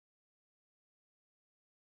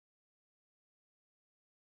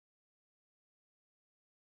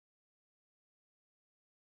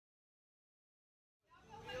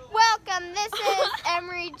This is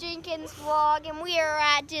Emery Jenkins vlog, and we are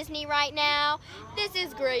at Disney right now. This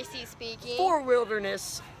is Gracie speaking. For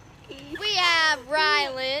Wilderness. We have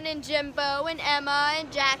Rylan and Jimbo and Emma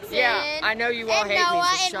and Jackson. Yeah, I know you all and hate Noah me,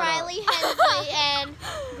 so and shut Riley up. Hensley and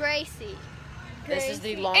Gracie. This is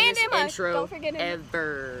the longest Emma. intro Don't forget Emma.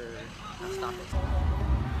 ever. I'll stop it.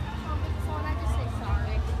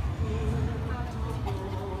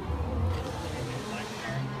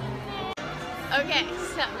 Okay,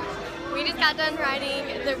 so we just got done riding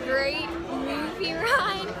the great movie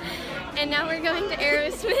ride, and now we're going to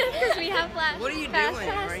Aerosmith because we have fast What are you fast doing,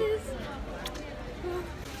 passes.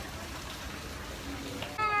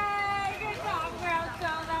 Hey, good job,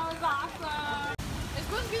 Groucho. That was awesome. It's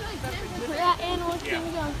supposed to be like this. We're at Animal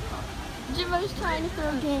Kingdom. Jimbo's trying to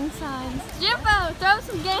throw gang signs. Jimbo, throw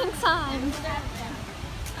some gang signs.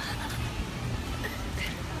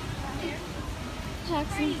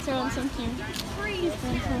 Jackson's throwing some here. He's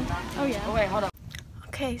throwing some. Oh yeah. Oh wait, hold on.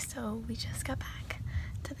 Okay, so we just got back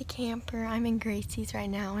to the camper. I'm in Gracie's right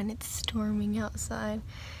now and it's storming outside.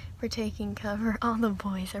 We're taking cover. All the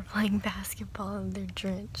boys are playing basketball and they're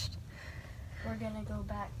drenched. We're gonna go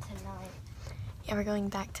back tonight Yeah, we're going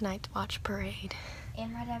back tonight to watch Parade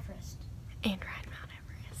and ride Everest. and ride Mount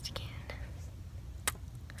Everest again.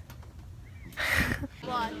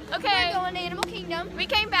 Okay, We're going to Animal Kingdom. we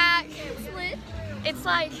came back. It's lit. It's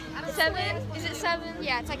like 7. Is it 7?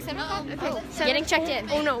 Yeah, it's like 7 o'clock. Okay. Getting checked in.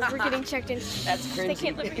 Oh no, we're getting checked in. That's They cringy.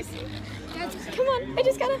 can't let me see. Come on, I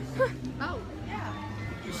just gotta.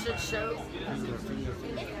 You should show.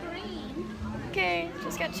 Okay,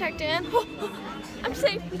 just got checked in. I'm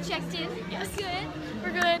safe. We checked in. Yes. Good.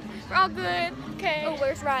 We're good. We're all good. Okay. Oh,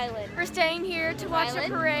 where's Rylan? We're staying here to watch the Rylan?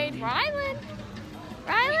 parade. Rylan?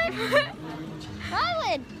 Rylan?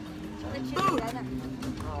 Rylan?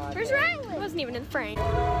 Where's Rylan? It wasn't even in the frame. We're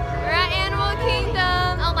at Animal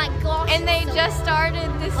Kingdom. Oh my gosh. And they so just started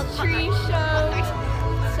this tree show.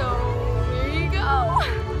 So here you go.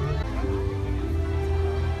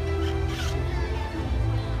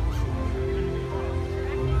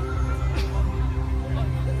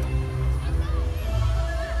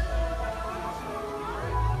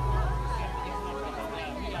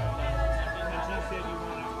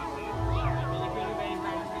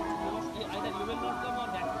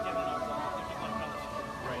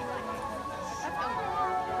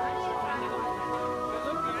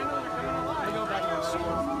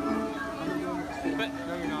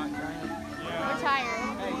 We're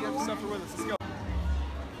tired. Hey, you have to suffer with us. Let's go.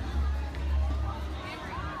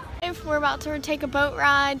 If we're about to take a boat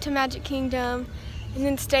ride to Magic Kingdom and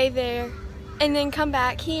then stay there and then come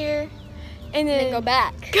back here and then Go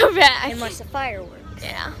back go back. and watch the fireworks.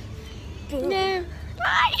 Yeah. No.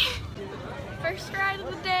 Bye. First ride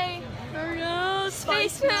of the day. Here we go.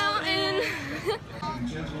 Space Mountain.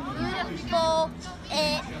 Beautiful.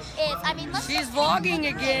 It is. I mean, let's She's vlogging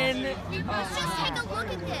again. let's just take a look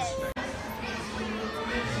at this.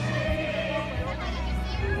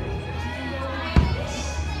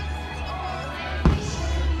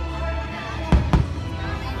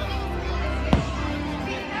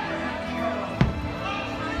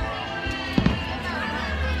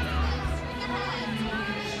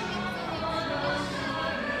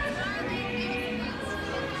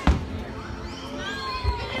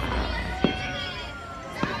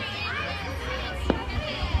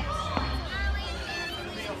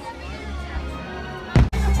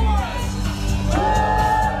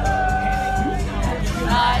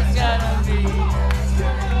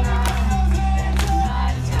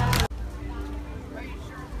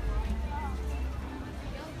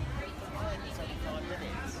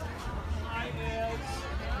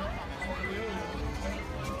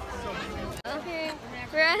 Okay,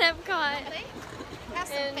 we're at Epcot. Have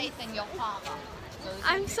some faith in your father.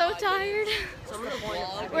 I'm so tired.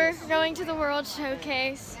 We're going to the World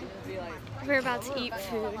Showcase. We're about to eat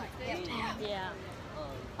food. Yeah.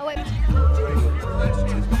 Oh wait.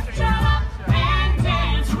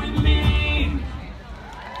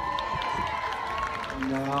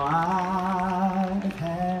 Now I've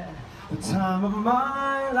had the time of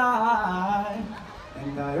my life,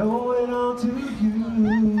 and I owe it all to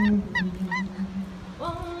you.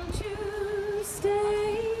 Won't you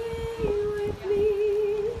stay with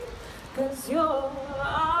me? 'Cause you're all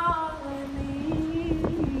I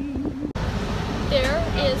need. There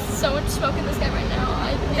is so much smoke in the sky right now.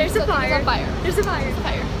 There's a fire. on fire. There's a fire.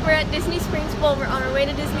 We're at Disney Springs. Well, we're on our way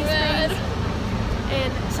to Disney Springs.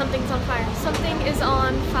 And something's on fire. Something is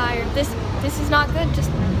on fire. This is not good. Just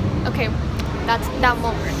okay. That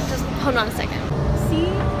won't work. Just hold on a second. See?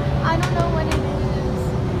 I don't know what it is,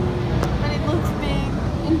 but it looks big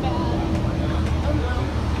and bad. Oh no.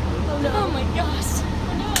 Oh no. Oh my gosh.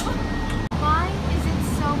 Why is it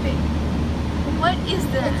so big? What is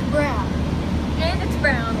this? It's brown. And it's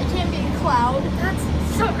brown. It can be a cloud. That's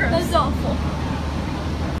so gross. That's awful.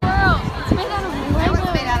 Girl, it's made out of Lego. That was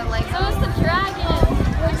made out of Lego. So is the dragon.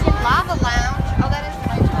 Lava Lounge. Oh, that is the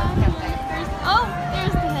Lego cafe. Oh,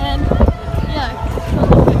 there's the head. Yuck.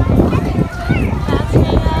 That's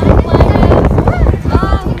made out of Legos.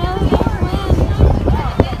 Oh, no, you win.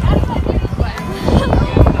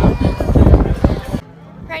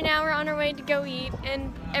 Right now we're on our way to go eat,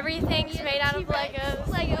 and everything's made out of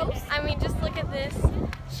Legos. I mean, just look at this.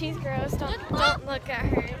 She's gross. Don't look at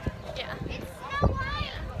her. Yeah.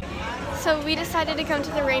 So we decided to come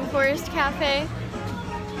to the Rainforest Cafe,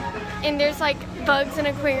 and there's like bugs and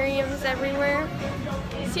aquariums everywhere.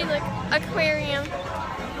 See, look, aquarium.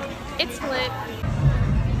 It's lit.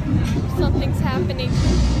 Something's happening.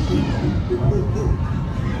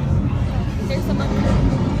 There's a monkey.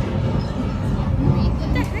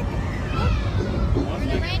 What the heck? We're in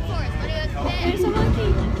the rainforest. What do you expect? There's a monkey.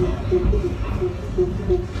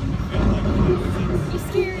 He's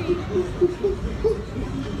scary.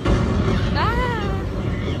 Ah!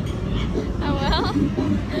 Oh well.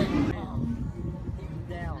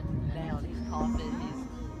 Down. He's coughing.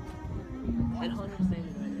 And Hunter's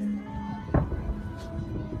standing right there.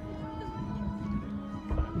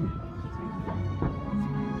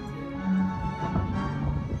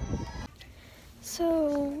 So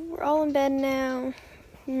we're all in bed now.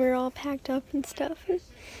 And we're all packed up and stuff. And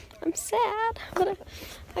I'm sad, but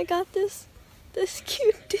I got this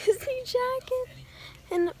cute Disney jacket.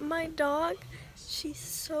 And my dog, she's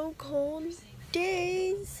so cold.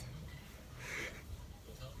 Days.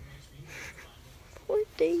 Poor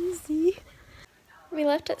Daisy. We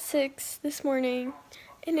left at 6 this morning,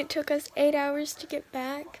 and it took us 8 hours to get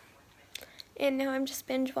back. And now I'm just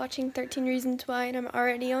binge watching 13 Reasons Why, and I'm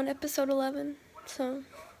already on episode 11. So,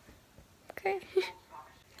 okay.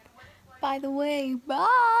 By the way,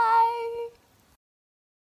 bye!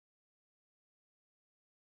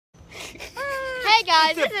 Hey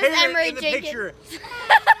guys, this is Emery Jenkins.